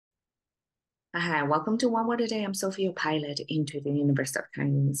Hi, welcome to One Word Today. I'm Sophia, pilot into the Universe of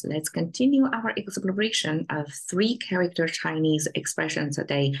Chinese. Let's continue our exploration of three-character Chinese expressions a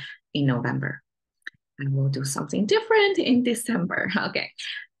day in November. And we'll do something different in December. Okay.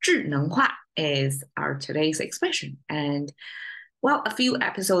 智能化 is our today's expression. And well, a few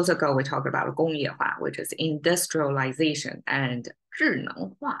episodes ago, we talked about 工业化, which is industrialization, and 智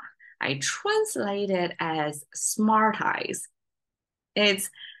能化. I translate it as Smartize. It's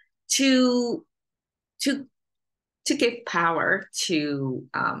to to to give power to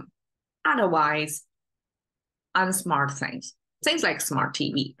otherwise unsmart things like smart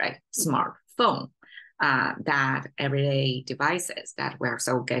TV, right? Smartphone, that everyday devices that we're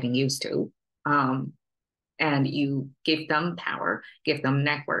so getting used to. And you give them power, give them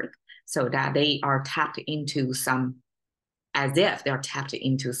network so that they are tapped into some, as if they're tapped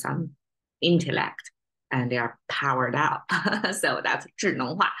into some intellect and they are powered up. So that's 智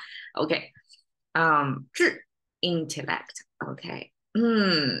能化. Okay. 智 intellect. Okay.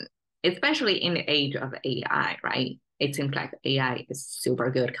 Especially in the age of AI, right? It seems like AI is super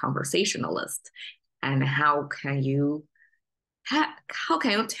good conversationalist. And how can you tell?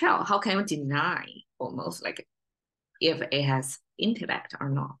 How can you deny almost like if it has intellect or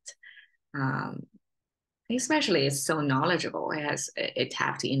not? Especially it's so knowledgeable. It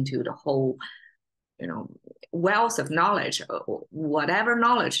tapped into the whole, wealth of knowledge, whatever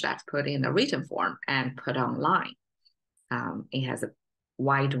knowledge that's put in a written form and put online. It has a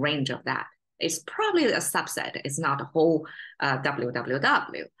wide range of that. It's probably a subset. It's not a whole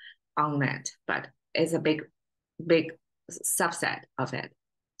www on it, but it's a big subset of it.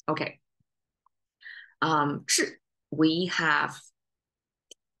 Okay. 智, we have,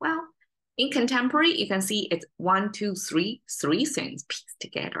 well, in contemporary, you can see it's three things pieced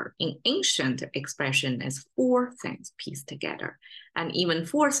together. In ancient expression, it's four things pieced together. And even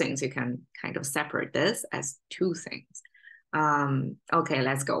four things, you can kind of separate this as two things. Okay,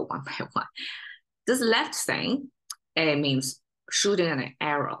 let's go one by one. This left thing, it means shooting an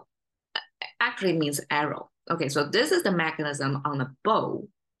arrow. Actually means arrow. Okay, so this is the mechanism on the bow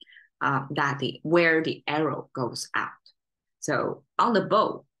where the arrow goes out. So on the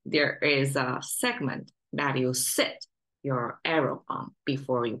bow, there is a segment that you sit your arrow on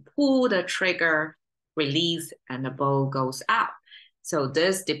before you pull the trigger, release, and the bow goes out. So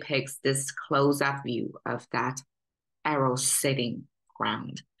this depicts this close-up view of that arrow sitting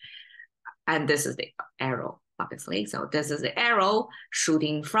ground. And this is the arrow, obviously. So this is the arrow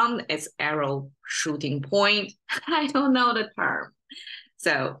shooting from its arrow shooting point. I don't know the term.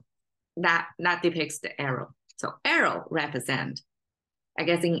 So that depicts the arrow. So arrow represent, I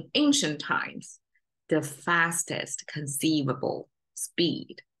guess in ancient times, the fastest conceivable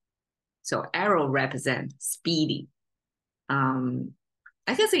speed. So arrow represent speedy.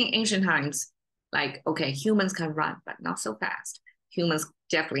 I guess in ancient times, like, okay, humans can run, but not so fast. Humans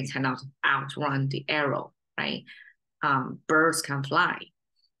definitely cannot outrun the arrow, right? Birds can fly.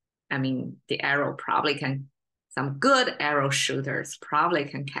 I mean, the arrow probably can, some good arrow shooters probably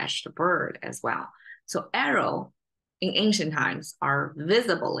can catch the bird as well. So arrow in ancient times are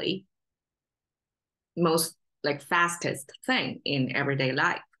visibly most like fastest thing in everyday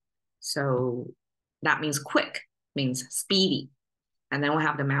life. So that means quick, means speedy. And then we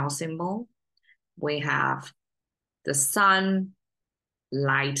have the mouse symbol. We have the sunlight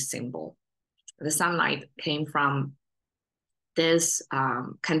symbol. The sunlight came from this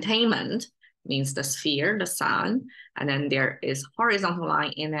containment, means the sphere, the sun, and then there is horizontal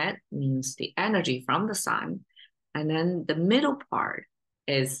line in it, means the energy from the sun. And then the middle part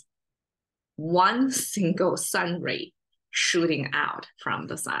is one single sun ray shooting out from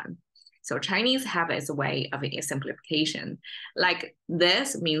the sun. So Chinese have its way of a simplification. Like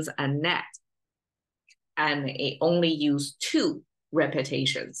this means a net, and it only use two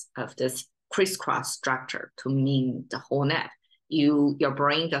repetitions of this crisscross structure to mean the whole net. Your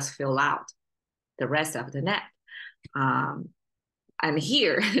brain just fill out the rest of the net. And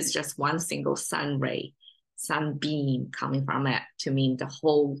here it's just one single sunbeam coming from it to mean the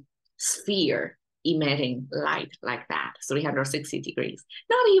whole sphere emitting light like that, 360 degrees.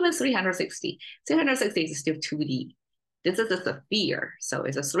 Not even 360. 360 is still 2D. This is a sphere, so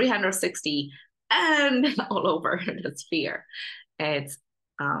it's a 360 and all over the sphere. It's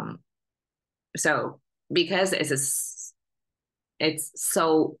so because it's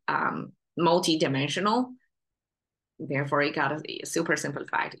so multi-dimensional, therefore it got super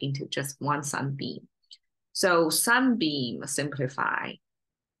simplified into just one sunbeam. So sunbeam simplify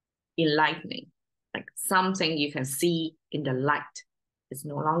enlightening, like something you can see in the light. It's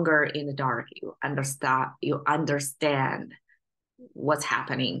no longer in the dark. You understand what's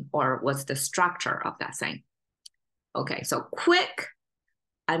happening or what's the structure of that thing. Okay, so quick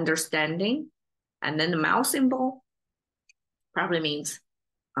understanding, and then the mouth symbol probably means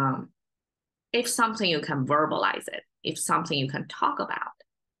if something you can verbalize it, if something you can talk about,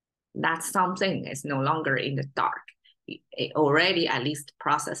 that something is no longer in the dark. It already at least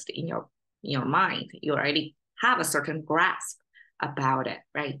processed in your mind. You already have a certain grasp about it,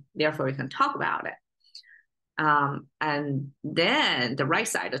 right? Therefore, you can talk about it. And then the right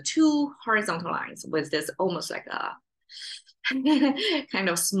side, the two horizontal lines with this almost like a kind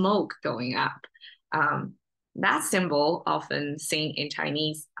of smoke going up. That symbol often seen in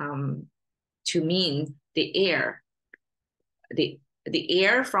Chinese to mean the air, the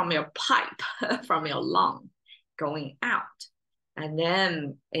air from your pipe, from your lung going out. And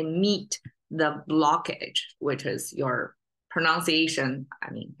then it meet the blockage, which is your pronunciation,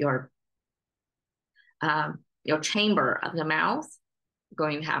 your chamber of the mouth,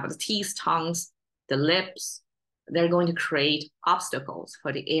 going to have the teeth, tongues, the lips. They're going to create obstacles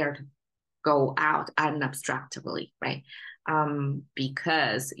for the air to go out unobstructedly, right?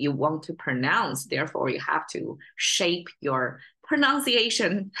 Because you want to pronounce, therefore you have to shape your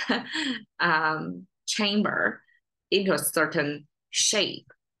pronunciation chamber into a certain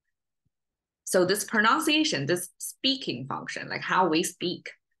shape. So this pronunciation, this speaking function, like how we speak,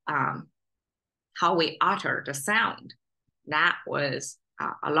 how we utter the sound, that was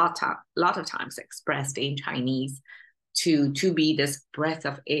a lot of times expressed in Chinese to be this breath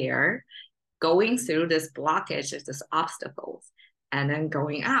of air going through this blockage, this obstacles, and then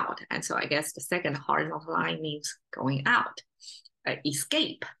going out. And so I guess the second horizontal line means going out,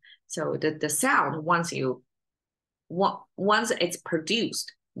 escape. So the sound, once it's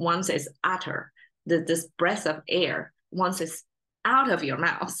produced, once it's uttered, this breath of air, once it's out of your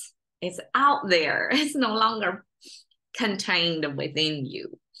mouth, it's out there. It's no longer contained within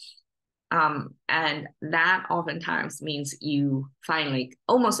you. And that oftentimes means you finally,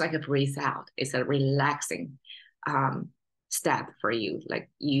 almost like a breathe out. It's a relaxing step for you. Like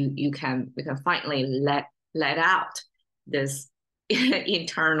you can finally let out this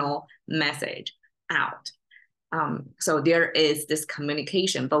internal message out. So there is this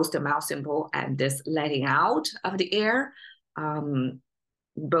communication, both the mouth symbol and this letting out of the air,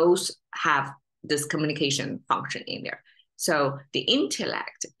 both have this communication function in there. So the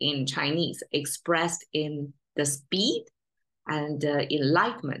intellect in Chinese expressed in the speed and the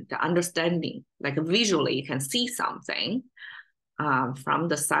enlightenment, the understanding, like visually you can see something from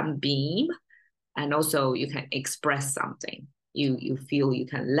the sunbeam, and also you can express something. You feel you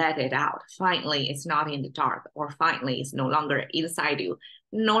can let it out. Finally, it's not in the dark, or finally, it's no longer inside you,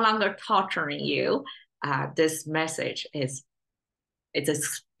 no longer torturing you. This message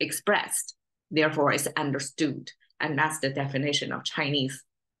it's expressed, therefore it's understood. And that's the definition of Chinese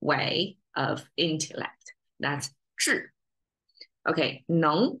way of intellect. That's 智. Okay,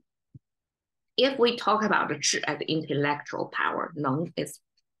 能. If we talk about the 智 as intellectual power, 能 is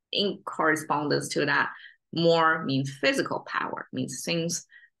in correspondence to that. More means physical power, means things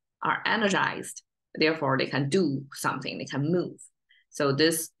are energized, therefore they can do something, they can move. So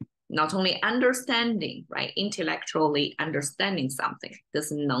this not only understanding, right, intellectually understanding something,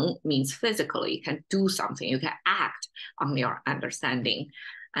 this 能 means physically you can do something, you can act on your understanding.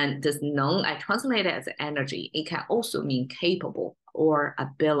 And this 能, I translate it as energy. It can also mean capable or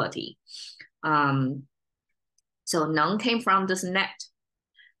ability. So 能 came from this net,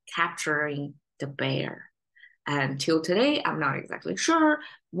 capturing the bear. And till today, I'm not exactly sure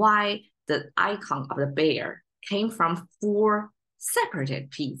why the icon of the bear came from 4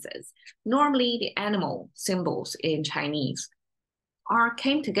 separated pieces. Normally, the animal symbols in Chinese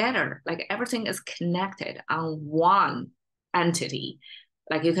came together, like everything is connected on one entity.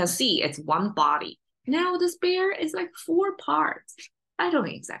 Like you can see, it's one body. Now this bear is like 4 parts. I don't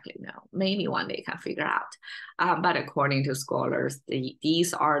exactly know. Maybe one day can figure out. But according to scholars,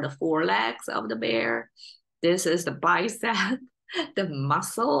 these are the 4 legs of the bear. This is the bicep, the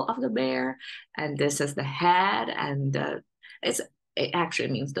muscle of the bear, and this is the head, and it actually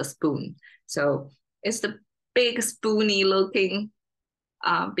means the spoon. So it's the big spoony looking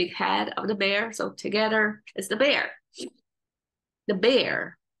big head of the bear. So together it's the bear. The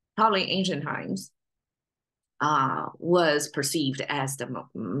bear, probably in ancient times, was perceived as the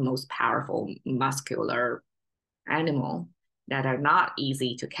most powerful muscular animal that are not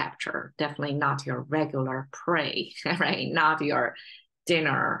easy to capture. Definitely not your regular prey, right? Not your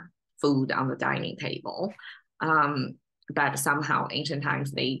dinner food on the dining table. But somehow ancient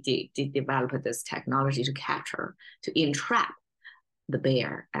times, they develop this technology to capture, to entrap the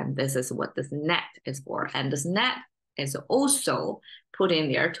bear. And this is what this net is for. And this net is also put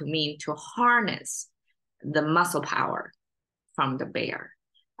in there to mean to harness the muscle power from the bear,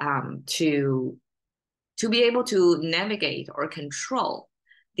 to be able to navigate or control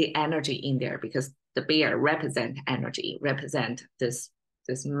the energy in there, because the bear represent energy, represent this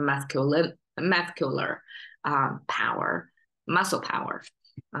muscular power, muscle power.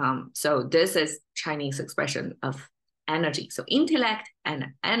 So this is Chinese expression of energy. So intellect and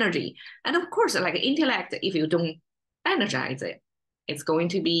energy. And of course, like intellect, if you don't energize it, it's going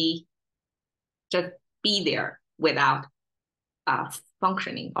to be just be there without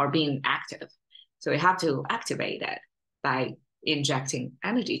functioning or being active. So you have to activate it by injecting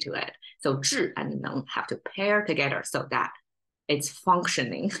energy to it. So 智 and 能 have to pair together so that it's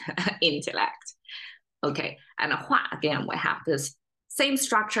functioning intellect. Okay, and 画, again, we have this same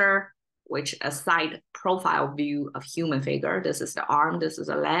structure, which a side profile view of human figure. This is the arm, this is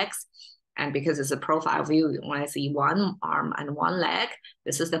the legs. And because it's a profile view, you want to see one arm and one leg.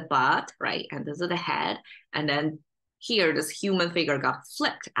 This is the butt, right? And this is the head. And then here, this human figure got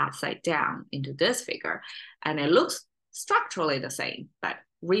flipped upside down into this figure. And it looks structurally the same, but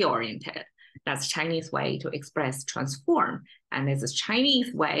reoriented. That's Chinese way to express transform. And it's a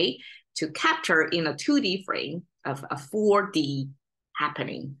Chinese way to capture in a 2D frame of a 4D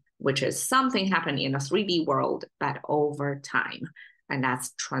happening, which is something happening in a 3D world, but over time. And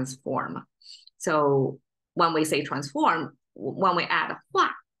that's transform. So when we say transform, when we add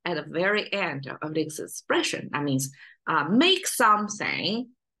画 at the very end of this expression, that means make something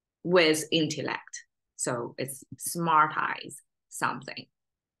with intellect. So it's smartize something.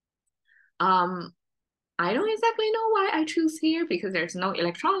 I don't exactly know why I choose here, because there's no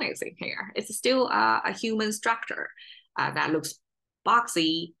electronics in here. It's still a human structure that looks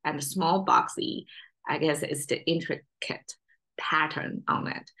boxy and small boxy. I guess it's the intricate pattern on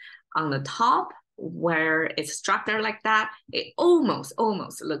it. On the top, where it's structured like that, it almost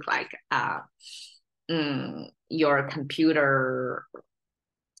look like your computer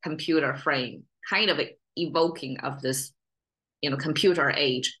frame, kind of evoking of this, computer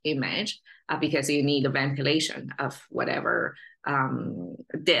age image, because you need the ventilation of whatever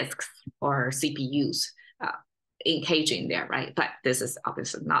disks or CPUs encaging there, right? But this is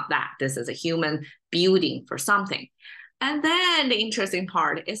obviously not that. This is a human building for something. And then the interesting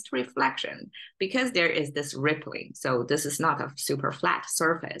part is the reflection, because there is this rippling. So this is not a super flat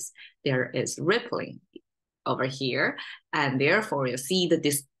surface. There is rippling over here. And therefore you see the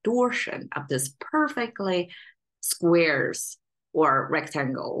distortion of this perfectly squares or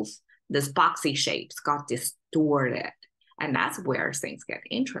rectangles, this boxy shapes got distorted. And that's where things get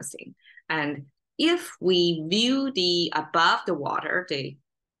interesting. And if we view the above the water,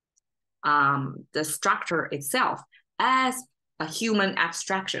 the structure itself as a human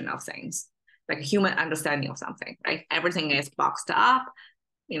abstraction of things, like a human understanding of something, right? Everything is boxed up,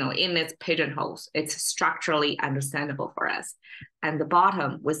 in its pigeonholes. It's structurally understandable for us. And the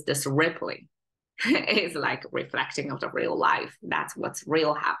bottom with this rippling is like reflecting of the real life. That's what's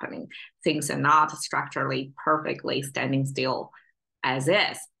real happening. Things are not structurally perfectly standing still as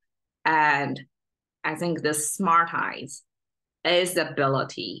is. And I think this Smartize is the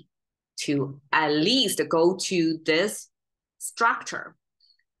ability to at least go to this structure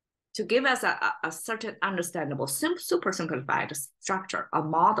to give us a certain understandable, super simplified structure, a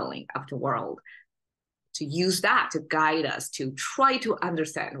modeling of the world, to use that to guide us to try to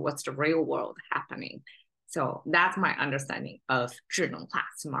understand what's the real world happening. So that's my understanding of 智能化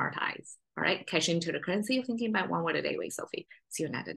Smartize. All right, cash into the currency of thinking about one word a day with Sophie. See you next time.